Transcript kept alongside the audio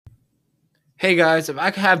Hey guys, if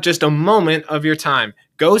I could have just a moment of your time,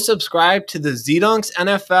 go subscribe to the ZDunks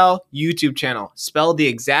NFL YouTube channel, spelled the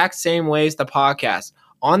exact same way as the podcast.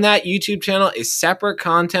 On that YouTube channel is separate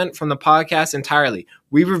content from the podcast entirely.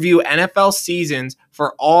 We review NFL seasons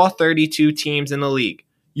for all 32 teams in the league.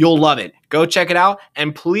 You'll love it. Go check it out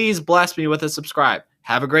and please bless me with a subscribe.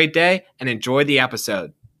 Have a great day and enjoy the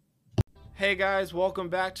episode. Hey guys, welcome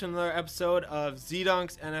back to another episode of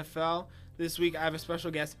ZDunks NFL. This week I have a special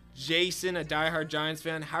guest, Jason, a diehard Giants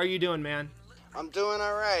fan. How are you doing, man? I'm doing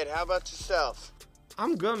all right. How about yourself?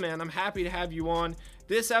 I'm good, man. I'm happy to have you on.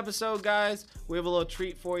 This episode, guys, we have a little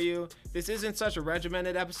treat for you. This isn't such a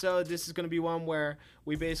regimented episode. This is going to be one where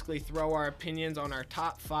we basically throw our opinions on our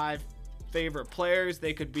top 5 favorite players.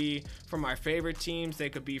 They could be from our favorite teams. They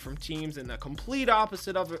could be from teams in the complete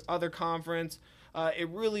opposite of other conference. It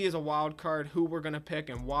really is a wild card who we're going to pick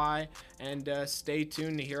and why, and stay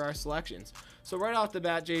tuned to hear our selections. So right off the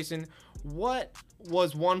bat, Jason, what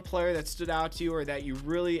was one player that stood out to you or that you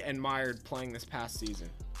really admired playing this past season?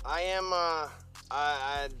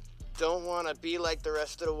 I don't want to be like the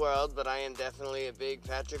rest of the world, but I am definitely a big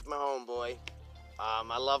Patrick Mahomes boy.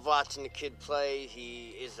 I love watching the kid play. He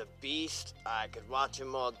is a beast. I could watch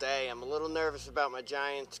him all day. I'm a little nervous about my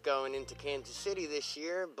Giants going into Kansas City this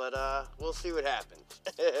year, but we'll see what happens.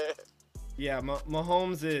 Yeah,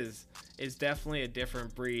 Mahomes is definitely a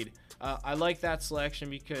different breed. I like that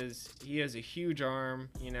selection because he has a huge arm.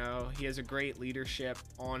 You know, he has a great leadership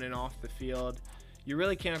on and off the field. You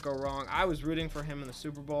really can't go wrong. I was rooting for him in the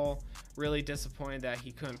Super Bowl. Really disappointed that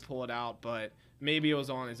he couldn't pull it out, but maybe it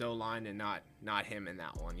was on his O-line and not him in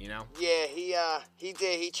that one, you know? Yeah, he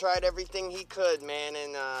did. He tried everything he could, man.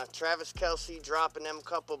 And Travis Kelce dropping them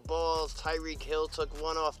couple balls. Tyreek Hill took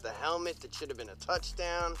one off the helmet that should have been a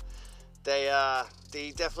touchdown. They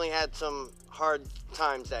definitely had some hard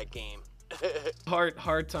times that game.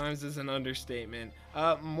 Hard times is an understatement.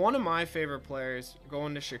 One of my favorite players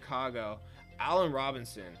going to Chicago, Allen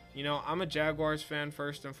Robinson. You know, I'm a Jaguars fan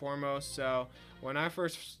first and foremost, so when I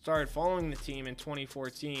first started following the team in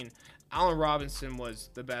 2014, Allen Robinson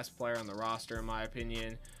was the best player on the roster in my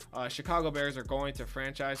opinion. Chicago Bears are going to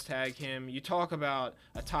franchise tag him. You talk about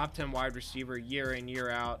a top 10 wide receiver year in,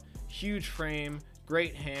 year out. Huge frame,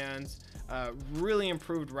 great hands, really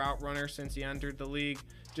improved route runner since he entered the league.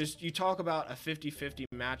 Just, you talk about a 50-50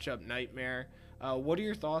 matchup nightmare. What are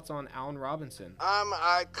your thoughts on Allen Robinson?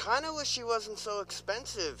 I kind of wish he wasn't so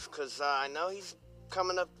expensive because I know he's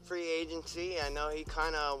coming up free agency. I know he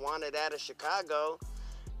kind of wanted out of Chicago,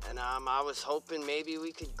 and I was hoping maybe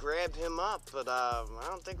we could grab him up, but I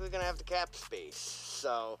don't think we're gonna have the cap space.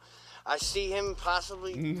 So I see him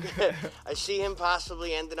possibly,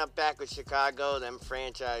 ending up back with Chicago, them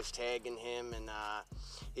franchise tagging him, and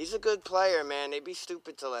he's a good player, man. They'd be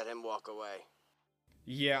stupid to let him walk away.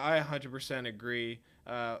 Yeah, I 100% agree,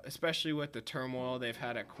 especially with the turmoil they've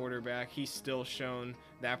had at quarterback. He's still shown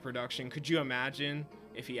that production. Could you imagine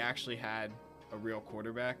if he actually had a real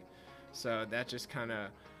quarterback? So that just kind of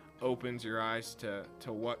opens your eyes to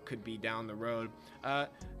what could be down the road.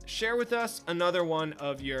 Share with us another one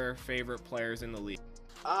of your favorite players in the league.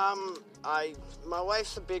 My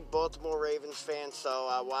wife's a big Baltimore Ravens fan, so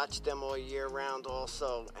I watch them all year round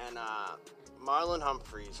also, and Marlon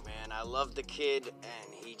Humphreys, man, I love the kid,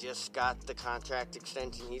 and he just got the contract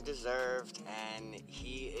extension he deserved, and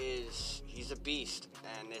he's a beast,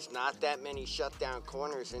 and there's not that many shutdown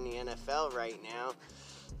corners in the NFL right now,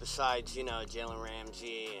 besides, you know, Jalen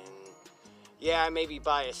Ramsey, and yeah, I may be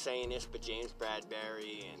biased saying this, but James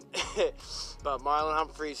Bradbury, and but Marlon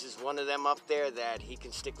Humphreys is one of them up there that he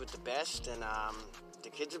can stick with the best, and the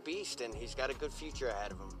kid's a beast, and he's got a good future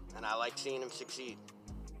ahead of him, and I like seeing him succeed.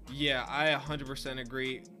 Yeah, I 100%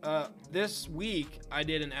 agree. This week, I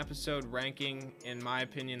did an episode ranking, in my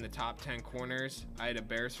opinion, the top 10 corners. I had a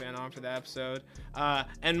Bears fan on for that episode.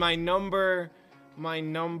 And my number,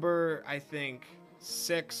 I think,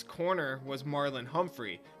 6 corner was Marlon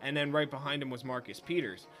Humphrey. And then right behind him was Marcus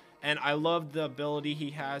Peters. And I love the ability he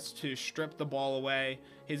has to strip the ball away,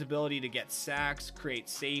 his ability to get sacks, create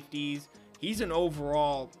safeties. He's an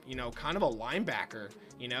overall, you know, kind of a linebacker.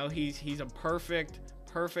 You know, he's a perfect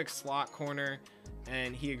slot corner,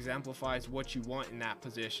 and he exemplifies what you want in that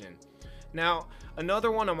position. Now,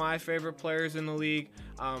 another one of my favorite players in the league,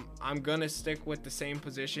 I'm gonna stick with the same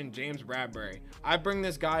position, James Bradbury. I bring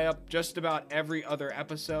this guy up just about every other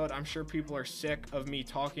episode. I'm sure people are sick of me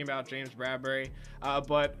talking about James Bradbury,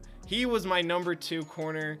 but he was my number 2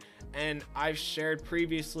 corner, and I've shared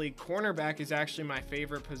previously, cornerback is actually my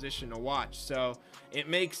favorite position to watch. So it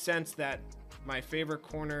makes sense that my favorite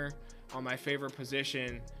corner on my favorite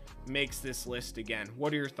position makes this list again.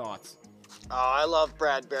 What are your thoughts? Oh, I love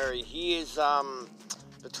Bradbury. He is,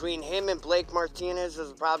 between him and Blake Martinez,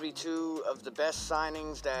 is probably two of the best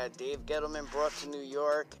signings that Dave Gettleman brought to New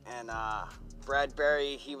York. And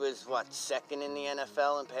Bradbury, he was, second in the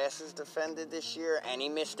NFL in passes defended this year, and he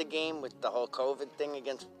missed a game with the whole COVID thing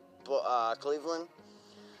against Cleveland.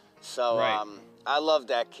 So Right. I love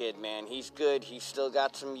that kid, man. He's good. He's still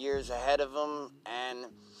got some years ahead of him, and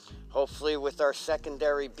hopefully with our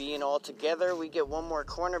secondary being all together, we get one more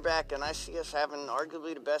cornerback, and I see us having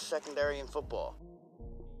arguably the best secondary in football.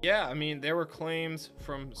 Yeah, I mean, there were claims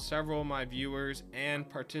from several of my viewers and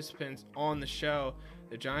participants on the show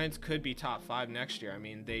the Giants could be top 5 next year. I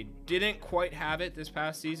mean, they didn't quite have it this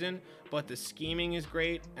past season, but the scheming is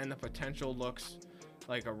great and the potential looks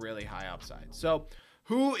like a really high upside. So,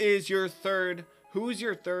 who's your third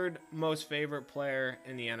most favorite player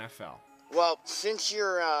in the NFL? Well, since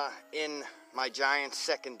you're in my Giants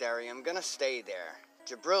secondary, I'm going to stay there.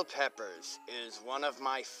 Jabril Peppers is one of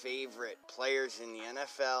my favorite players in the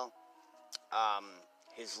NFL.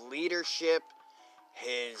 His leadership,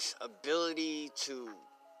 his ability to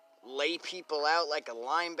lay people out like a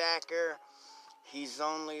linebacker. He's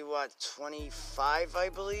only, 25, I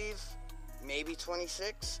believe? Maybe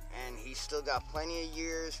 26, and he's still got plenty of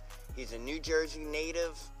years. He's a New Jersey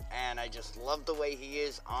native, and I just love the way he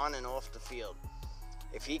is on and off the field.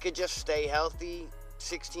 If he could just stay healthy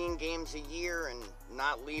 16 games a year and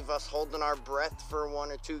not leave us holding our breath for 1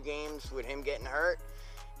 or 2 games with him getting hurt,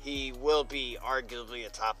 he will be arguably a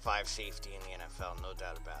top 5 safety in the NFL, no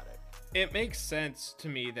doubt about it. It makes sense to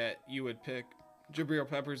me that you would pick Jabril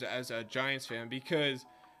Peppers as a Giants fan because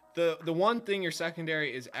the one thing your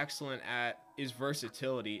secondary is excellent at is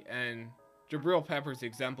versatility, and Jabril Peppers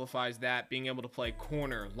exemplifies that, being able to play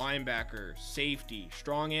corner, linebacker, safety,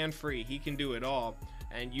 strong and free. He can do it all,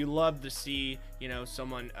 and you love to see,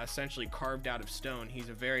 someone essentially carved out of stone. He's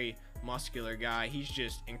a very muscular guy. He's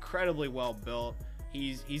just incredibly well built.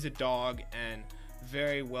 He's a dog and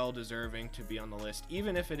very well deserving to be on the list,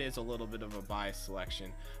 even if it is a little bit of a biased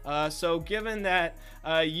selection. So given that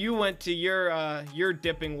you went to your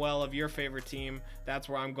dipping well of your favorite team, that's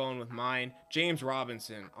where I'm going with mine. James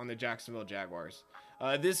Robinson on the Jacksonville Jaguars.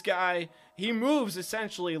 This guy, he moves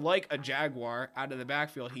essentially like a Jaguar out of the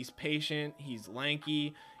backfield. He's patient, he's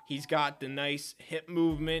lanky, he's got the nice hip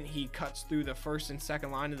movement, he cuts through the first and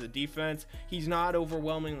second line of the defense. He's not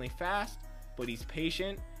overwhelmingly fast, but he's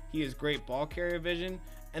patient. He has great ball carrier vision,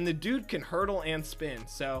 and the dude can hurdle and spin.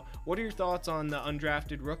 So what are your thoughts on the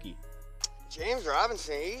undrafted rookie? James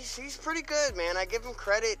Robinson, he's pretty good, man. I give him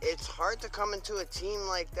credit. It's hard to come into a team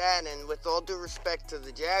like that, and with all due respect to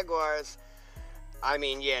the Jaguars, I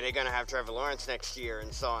mean, yeah, they're going to have Trevor Lawrence next year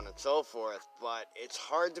and so on and so forth, but it's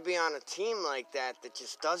hard to be on a team like that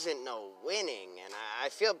just doesn't know winning, and I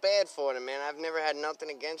feel bad for him, man. I've never had nothing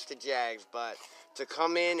against the Jags, but to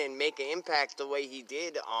come in and make an impact the way he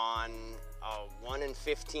did on a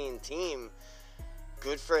 1-15 team,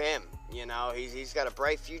 good for him. He's got a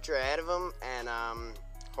bright future ahead of him, and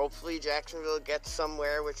hopefully Jacksonville gets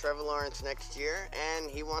somewhere with Trevor Lawrence next year,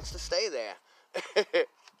 and he wants to stay there.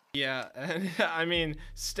 Yeah, and I mean,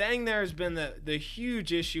 staying there has been the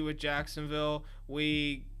huge issue with Jacksonville.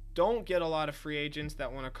 We don't get a lot of free agents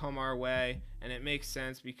that want to come our way, and it makes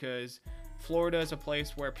sense because Florida is a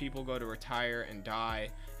place where people go to retire and die.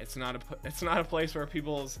 It's not a place where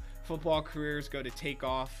people's football careers go to take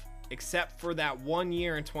off, except for that 1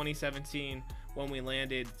 year in 2017 when we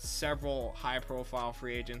landed several high-profile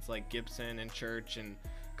free agents like Gibson and Church and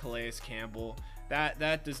Calais Campbell.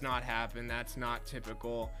 That does not happen. That's not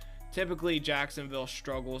typical. Typically, Jacksonville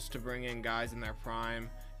struggles to bring in guys in their prime.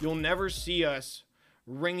 You'll never see us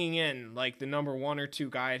ringing in like the number 1 or 2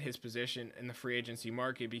 guy at his position in the free agency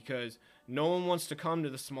market because no one wants to come to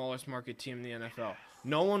the smallest market team in the NFL.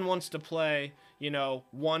 No one wants to play,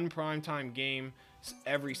 one primetime game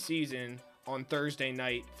every season on Thursday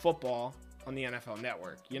night football on the NFL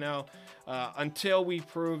Network. Until we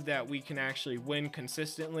prove that we can actually win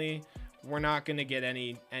consistently, we're not going to get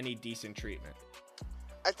any decent treatment.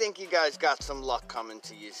 I think you guys got some luck coming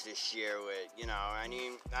to you this year with,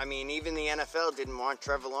 I mean, even the NFL didn't want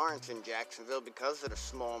Trevor Lawrence in Jacksonville because of the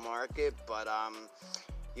small market, but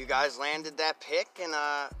you guys landed that pick, and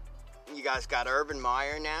you guys got Urban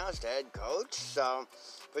Meyer now as the head coach, so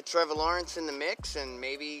put Trevor Lawrence in the mix and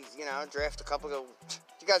maybe, draft a couple of,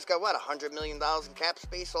 you guys got $100 million in cap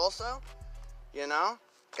space also?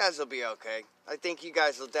 Guys will be okay. I think you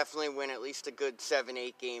guys will definitely win at least a good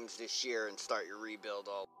 7-8 games this year and start your rebuild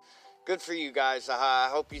all. Good for you guys. I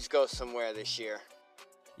hope you go somewhere this year.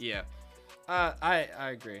 Yeah. I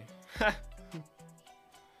agree.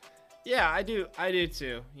 Yeah, I do. I do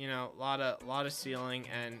too. You know, a lot of ceiling,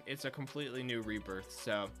 and it's a completely new rebirth.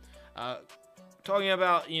 So, uh, talking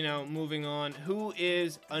about, you know, moving on, who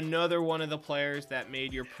is another one of the players that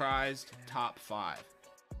made your prized top five?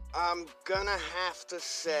 I'm gonna have to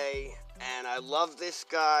say, and I love this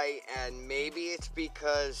guy, and maybe it's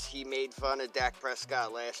because he made fun of Dak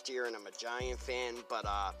Prescott last year, and I'm a Giant fan, but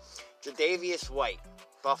Tre'Davious White,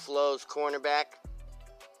 Buffalo's cornerback.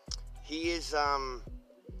 He is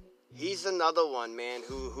he's another one, man,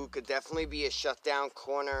 who could definitely be a shutdown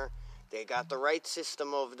corner. They got the right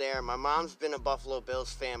system over there. My mom's been a Buffalo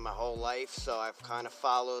Bills fan my whole life, so I've kind of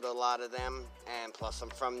followed a lot of them. And plus, I'm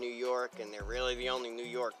from New York, and they're really the only New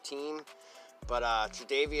York team. But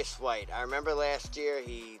Tre'Davious White, I remember last year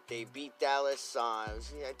they beat Dallas on,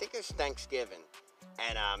 I think it was Thanksgiving,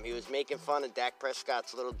 and he was making fun of Dak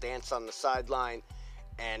Prescott's little dance on the sideline.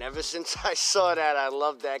 And ever since I saw that, I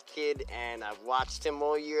love that kid, and I've watched him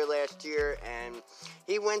all year last year, and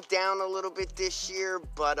he went down a little bit this year,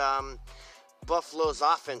 but Buffalo's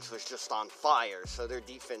offense was just on fire, so their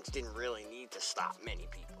defense didn't really need to stop many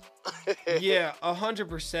people. Yeah,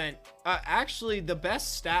 100%. Actually, the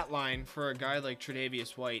best stat line for a guy like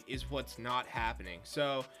Tre'Davious White is what's not happening.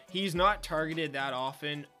 So he's not targeted that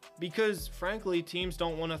often because, frankly, teams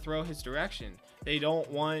don't want to throw his direction. They don't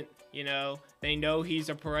want, you know, they know he's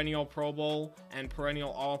a perennial Pro Bowl and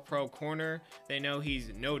perennial All-Pro corner. They know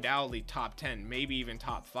he's no doubtly top 10, maybe even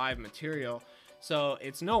top 5 material. So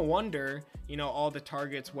it's no wonder, you know, all the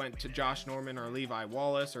targets went to Josh Norman or Levi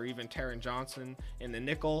Wallace or even Taron Johnson in the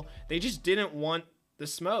nickel. They just didn't want the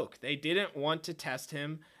smoke. They didn't want to test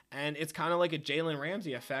him. And it's kind of like a Jalen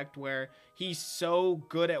Ramsey effect where he's so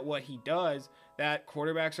good at what he does that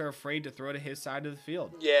quarterbacks are afraid to throw to his side of the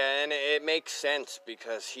field. Yeah, and it makes sense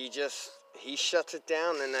because he shuts it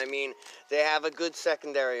down. And, I mean, they have a good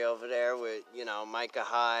secondary over there with, you know, Micah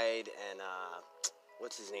Hyde and,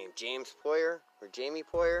 what's his name, James Poyer or Jamie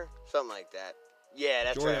Poyer? Something like that. Yeah,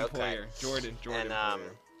 that's Jordan right, okay. Poyer. Jordan And, Poyer.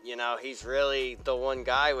 you know, he's really the one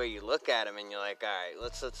guy where you look at him and you're like, all right,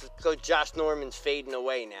 let's go. Josh Norman's fading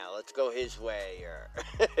away now. Let's go his way, or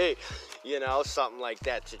you know, something like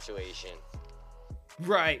that situation.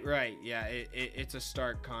 Right. Yeah, it's a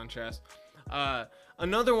stark contrast.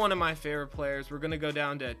 Another one of my favorite players, we're going to go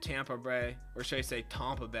down to Tampa Bay, or should I say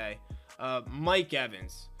Tampa Bay, Mike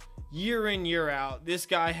Evans. Year in, year out, this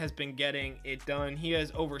guy has been getting it done. He has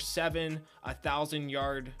over 7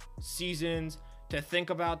 1,000-yard seasons. To think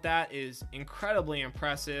about that is incredibly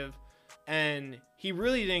impressive. And he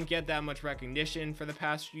really didn't get that much recognition for the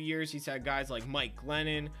past few years. He's had guys like Mike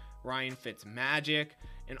Glennon, Ryan Fitzmagic,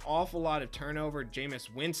 an awful lot of turnover.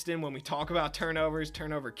 Jameis Winston, when we talk about turnovers,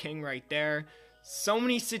 turnover king right there. So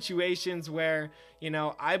many situations where, you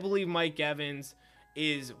know, I believe Mike Evans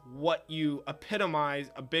is what you epitomize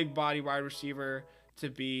a big body wide receiver to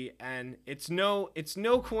be, and it's no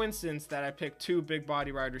coincidence that I picked 2 big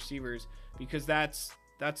body wide receivers because that's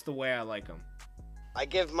the way I like them. I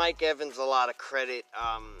give Mike Evans a lot of credit.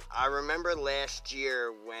 I remember last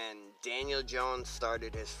year when Daniel Jones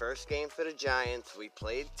started his first game for the Giants. We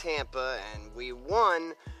played Tampa and we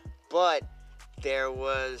won, but there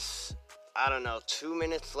was, I don't know, 2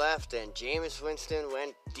 minutes left, and Jameis Winston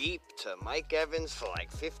went deep to Mike Evans for like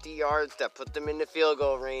 50 yards that put them in the field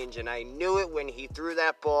goal range, and I knew it when he threw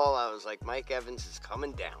that ball. I was like, Mike Evans is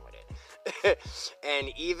coming down with it. And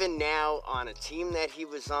even now, on a team that he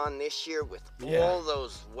was on this year with all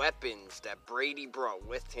those weapons that Brady brought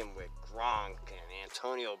with him with Gronk and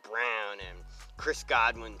Antonio Brown and Chris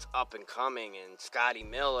Godwin's up and coming and Scotty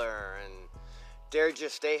Miller, and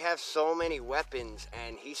they have so many weapons,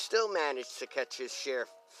 and he still managed to catch his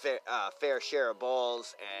fair share of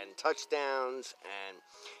balls and touchdowns. And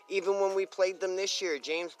even when we played them this year,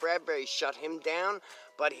 James Bradbury shut him down,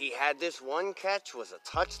 but he had this one catch, was a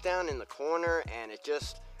touchdown in the corner, and it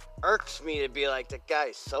just irks me to be like, that guy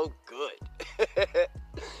is so good.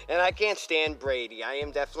 And I can't stand Brady. I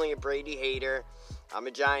am definitely a Brady hater. I'm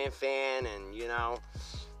a Giant fan, and, you know,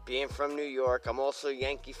 being from New York, I'm also a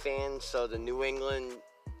Yankee fan, so the New England,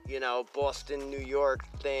 you know, Boston, New York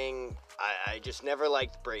thing, I just never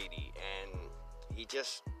liked Brady, and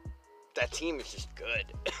that team is just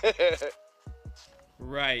good.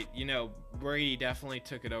 Right, you know, Brady definitely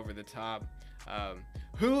took it over the top.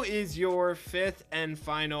 Who is your 5th and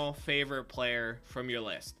final favorite player from your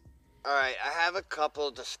list? All right, I have a couple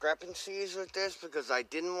discrepancies with this because I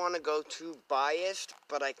didn't want to go too biased,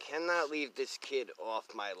 but I cannot leave this kid off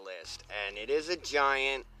my list. And it is a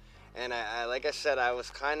Giant, and I like I said, I was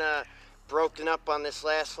kind of broken up on this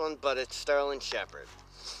last one, but it's Sterling Shepard.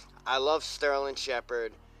 I love Sterling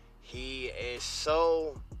Shepard. He is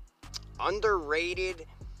so underrated,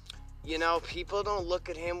 you know, people don't look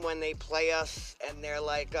at him when they play us and they're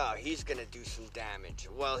like, oh, he's going to do some damage.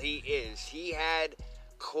 Well, he is. He had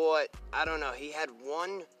caught, I don't know, he had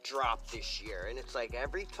one drop this year. And it's like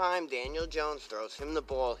every time Daniel Jones throws him the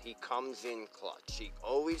ball, he comes in clutch. He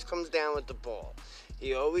always comes down with the ball.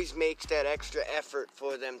 He always makes that extra effort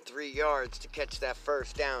for them 3 yards to catch that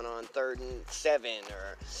first down on 3rd and 7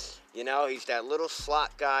 or... You know, he's that little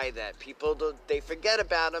slot guy that people, they forget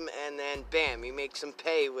about him, and then, bam, he makes them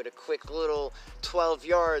pay with a quick little 12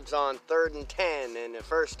 yards on 3rd and 10 and a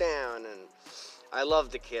first down. And I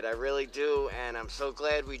love the kid, I really do, and I'm so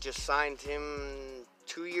glad we just signed him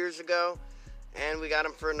 2 years ago, and we got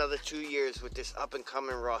him for another 2 years with this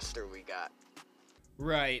up-and-coming roster we got.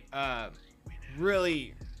 Right.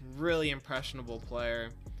 Really, really impressionable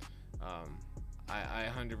player. I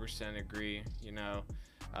 100% agree, you know.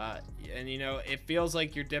 And you know, it feels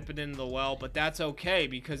like you're dipping into the well, but that's okay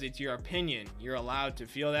because it's your opinion. You're allowed to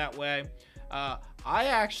feel that way. I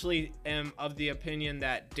actually am of the opinion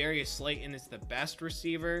that Darius Slayton is the best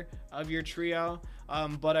receiver of your trio,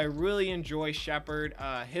 but I really enjoy Shepard.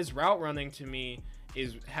 His route running to me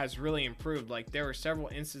has really improved. Like, there were several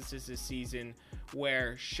instances this season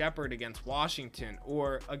where Shepard against Washington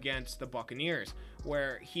or against the Buccaneers,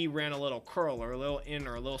 where he ran a little curl or a little in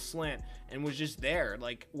or a little slant and was just there,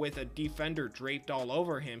 like with a defender draped all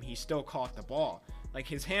over him, he still caught the ball. Like,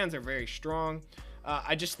 his hands are very strong.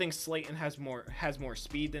 I just think Slayton has more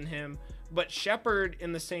speed than him, but Shepard,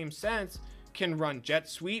 in the same sense, can run jet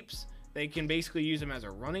sweeps. They can basically use him as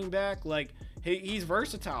a running back. Like, he's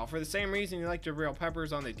versatile for the same reason you like Jabril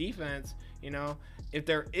Peppers on the defense. You know, if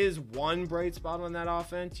there is one bright spot on that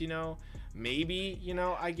offense, you know, maybe, you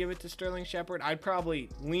know, I give it to Sterling Shepard. I'd probably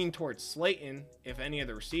lean towards Slayton if any of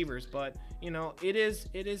the receivers, but, you know, it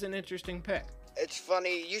is an interesting pick. It's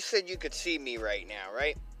funny, you said you could see me right now,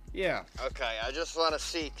 right? Yeah. Okay, I just want to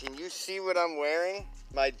see, can you see what I'm wearing?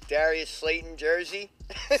 My Darius Slayton jersey?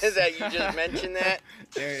 That you just mentioned that?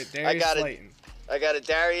 Darius Slayton. I got a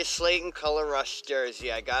Darius Slayton Color Rush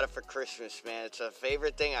jersey. I got it for Christmas, man. It's a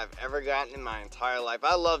favorite thing I've ever gotten in my entire life.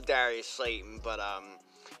 I love Darius Slayton, but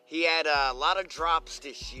he had a lot of drops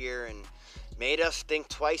this year and made us think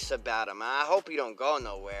twice about him. I hope he don't go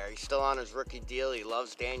nowhere. He's still on his rookie deal. He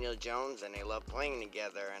loves Daniel Jones, and they love playing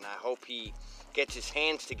together, and I hope he gets his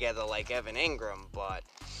hands together like Evan Ingram, but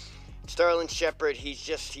Sterling Shepard, he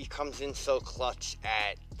comes in so clutch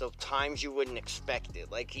at the times you wouldn't expect it.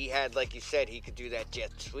 Like, he had, like you said, he could do that jet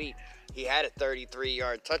sweep. He had a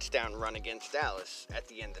 33-yard touchdown run against Dallas at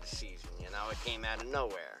the end of the season. You know, it came out of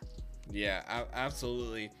nowhere. Yeah,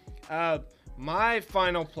 absolutely. My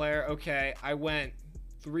final player, okay, I went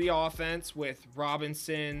 3 offense with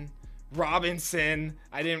Robinson.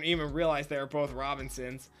 I didn't even realize they were both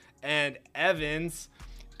Robinsons. And Evans.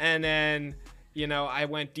 And then, you know, I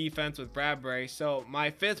went defense with Bradbury. So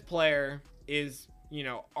my 5th player is, you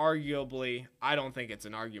know, arguably, I don't think it's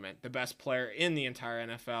an argument, the best player in the entire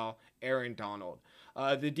NFL, Aaron Donald.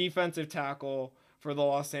 The defensive tackle for the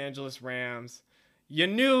Los Angeles Rams. You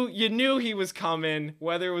knew he was coming,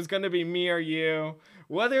 whether it was going to be me or you.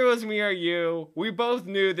 Whether it was me or you, we both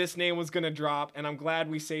knew this name was going to drop, and I'm glad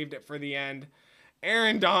we saved it for the end.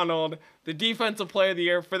 Aaron Donald, the defensive player of the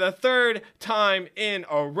year for the 3rd time in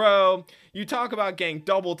a row. You talk about getting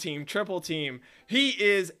double team, triple team. He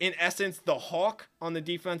is, in essence, the Hawk on the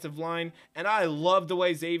defensive line, and I love the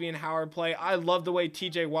way Xavier Howard played. I love the way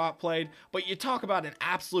TJ Watt played, but you talk about an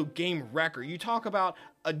absolute game wrecker. You talk about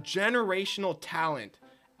a generational talent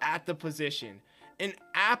at the position, an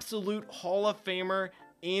absolute Hall of Famer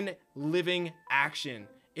in living action.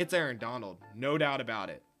 It's Aaron Donald, no doubt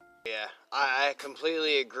about it. Yeah, I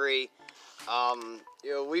completely agree.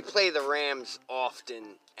 You know, we play the Rams often,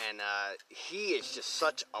 and he is just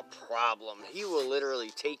such a problem. He will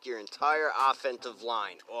literally take your entire offensive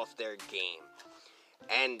line off their game,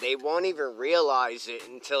 and they won't even realize it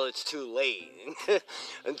until it's too late,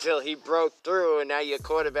 until he broke through, and now your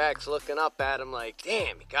quarterback's looking up at him like,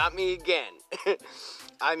 damn, he got me again.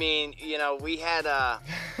 I mean, you know, we had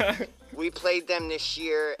we played them this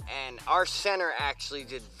year, and our center actually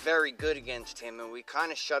did very good against him, and we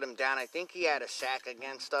kind of shut him down. I think he had a sack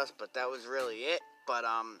against us, but that was really it. But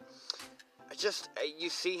you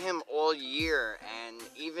see him all year, and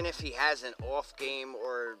even if he has an off game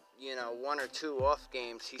or, you know, 1 or 2 off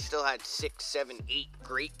games, he still had 6, 7, 8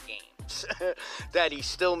 great games that he's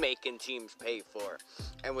still making teams pay for.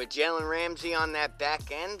 And with Jalen Ramsey on that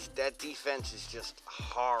back end, that defense is just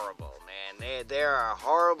horrible, man. They're a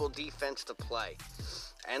horrible defense to play.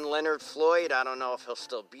 And Leonard Floyd, I don't know if he'll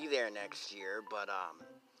still be there next year, but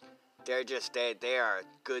They are a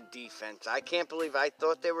good defense. I can't believe I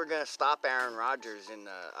thought they were going to stop Aaron Rodgers in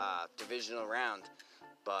the divisional round,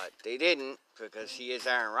 but they didn't because he is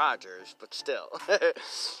Aaron Rodgers. But still,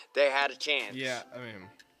 they had a chance. Yeah, I mean,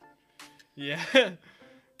 yeah.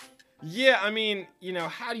 Yeah, I mean,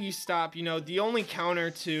 how do you stop, the only counter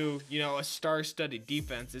to, a star-studded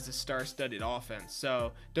defense is a star-studded offense.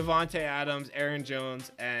 So Devontae Adams, Aaron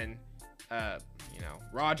Jones, and,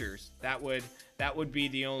 Rodgers, that would be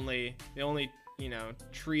the only,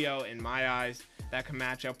 trio in my eyes that can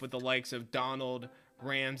match up with the likes of Donald,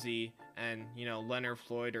 Ramsey, and, Leonard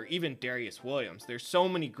Floyd, or even Darius Williams. There's so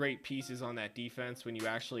many great pieces on that defense when you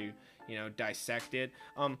actually, dissect it.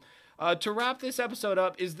 To wrap this episode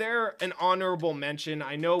up, is there an honorable mention?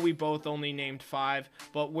 I know we both only named 5,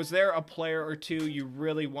 but was there a player or two you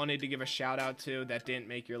really wanted to give a shout out to that didn't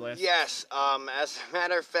make your list? Yes, as a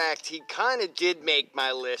matter of fact, he kind of did make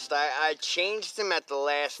my list. I changed him at the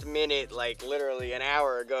last minute, like literally an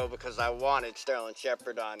hour ago, because I wanted Sterling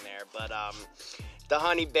Shepard on there. But the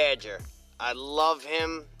Honey Badger, I love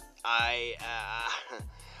him.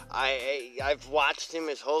 I've watched him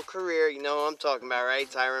his whole career. You know who I'm talking about, right?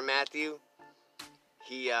 Tyrann Mathieu.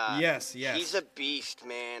 Yes. He's a beast,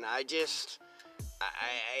 man. I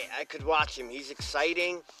could watch him. He's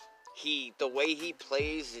exciting. The way he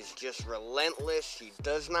plays is just relentless. He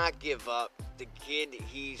does not give up. The kid,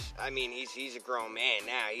 he's a grown man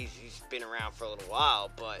now. He's been around for a little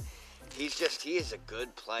while, but he is a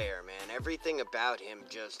good player, man. Everything about him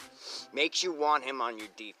just makes you want him on your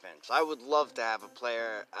defense. I would love to have a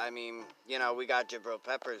player. I mean, we got Jabril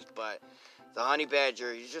Peppers, but the Honey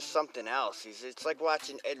Badger, he's just something else. It's like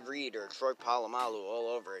watching Ed Reed or Troy Polamalu all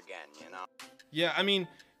over again, Yeah, I mean,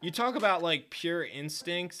 you talk about, like, pure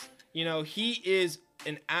instincts. He is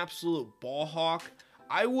an absolute ball hawk.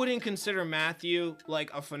 I wouldn't consider Mathieu,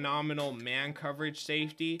 like, a phenomenal man coverage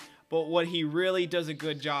safety, but what he really does a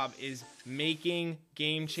good job is making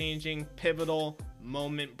game-changing, pivotal,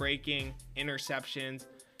 moment-breaking interceptions.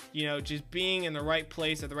 Just being in the right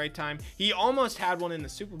place at the right time. He almost had one in the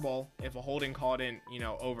Super Bowl if a holding call didn't,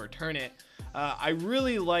 overturn it. I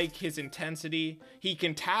really like his intensity. He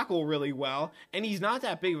can tackle really well, and he's not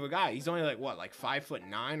that big of a guy. He's only like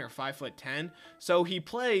 5'9" or 5'10". So he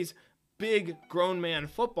plays big grown man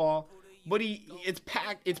football, but it's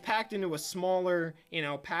packed into a smaller,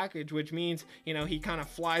 package, which means, he kind of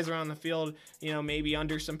flies around the field, maybe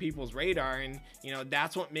under some people's radar. And,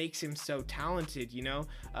 that's what makes him so talented.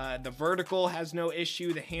 The vertical has no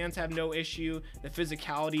issue. The hands have no issue. The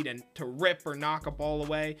physicality to rip or knock a ball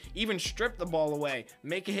away, even strip the ball away,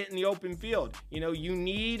 make a hit in the open field. You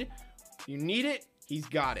need it. He's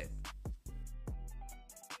got it.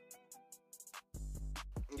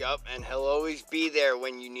 Yup, and he'll always be there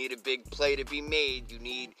when you need a big play to be made. You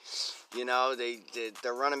need,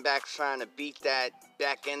 the running back's trying to beat that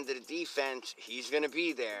back end of the defense. He's going to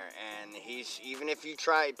be there, and even if you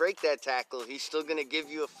try break that tackle, he's still going to give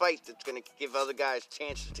you a fight that's going to give other guys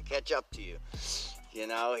chances to catch up to you.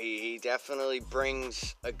 He definitely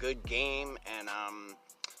brings a good game, and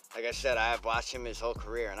like I said, I have watched him his whole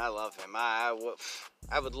career, and I love him. I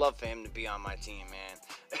would love for him to be on my team,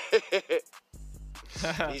 man.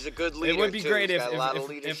 He's a good leader. It would be too. great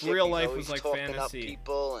if real life was like fantasy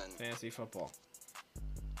football.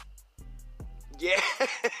 Yeah.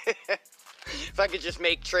 If I could just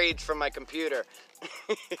make trades from my computer.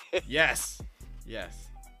 Yes.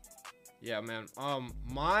 Yeah, man.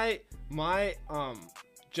 My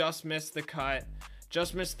just missed the cut.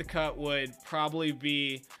 Just missed the cut would probably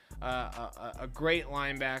be a great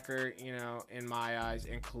linebacker, in my eyes,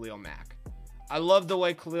 in Khalil Mack. I love the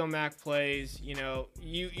way Khalil Mack plays.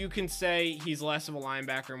 You can say he's less of a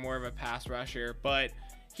linebacker, more of a pass rusher, but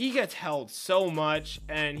he gets held so much,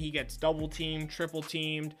 and he gets double teamed, triple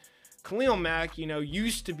teamed. Khalil Mack,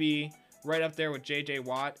 used to be right up there with J.J.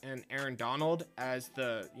 Watt and Aaron Donald as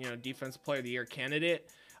the, Defensive Player of the Year candidate.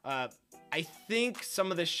 I think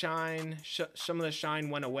some of the shine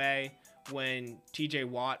went away when T.J.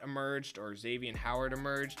 Watt emerged or Xavier Howard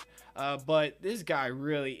emerged. But this guy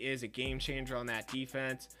really is a game changer on that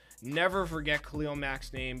defense. Never forget Khalil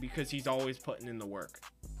Mack's name because he's always putting in the work.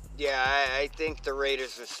 Yeah, I think the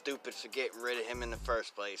Raiders were stupid for getting rid of him in the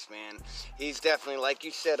first place, man. He's definitely, like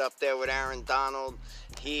you said, up there with Aaron Donald.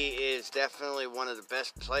 He is definitely one of the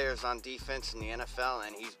best players on defense in the NFL,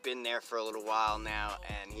 and he's been there for a little while now,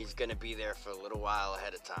 and he's going to be there for a little while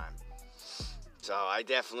ahead of time. So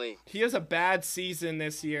He has a bad season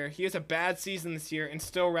this year. And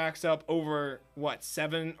still racks up over,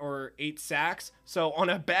 7 or 8 sacks. So on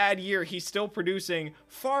a bad year, he's still producing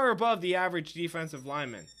far above the average defensive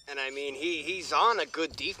lineman. And I mean, he's on a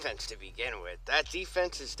good defense to begin with. That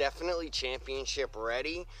defense is definitely championship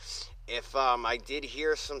ready. If I did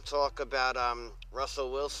hear some talk about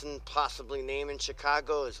Russell Wilson possibly naming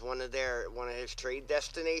Chicago as one of his trade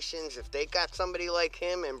destinations, if they got somebody like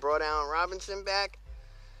him and brought Allen Robinson back,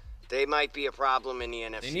 they might be a problem in the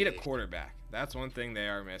NFC. They need a quarterback. That's one thing they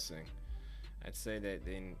are missing. I'd say that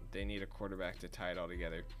they need a quarterback to tie it all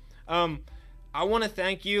together. I want to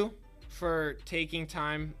thank you for taking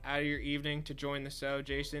time out of your evening to join the show,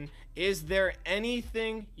 Jason. Is there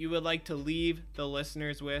anything you would like to leave the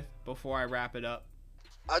listeners with before I wrap it up?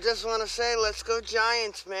 I just want to say, let's go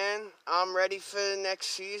Giants, man. I'm ready for the next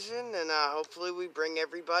season, and hopefully we bring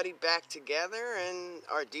everybody back together and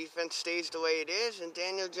our defense stays the way it is and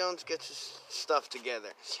Daniel Jones gets his stuff together.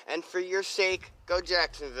 And for your sake, go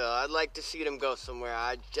Jacksonville. I'd like to see them go somewhere.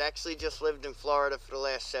 I actually just lived in Florida for the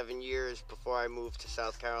last 7 years before I moved to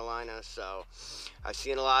South Carolina, so I've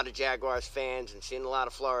seen a lot of Jaguars fans and seen a lot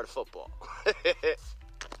of Florida football.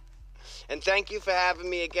 And thank you for having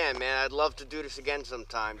me again, man. I'd love to do this again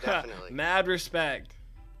sometime, definitely. Mad respect.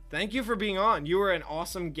 Thank you for being on. You were an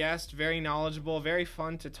awesome guest, very knowledgeable, very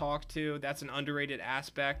fun to talk to. That's an underrated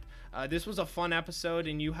aspect. This was a fun episode,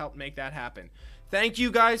 and you helped make that happen. Thank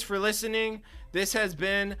you guys for listening. This has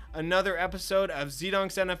been another episode of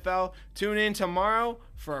Z-Dunks NFL. Tune in tomorrow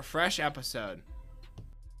for a fresh episode.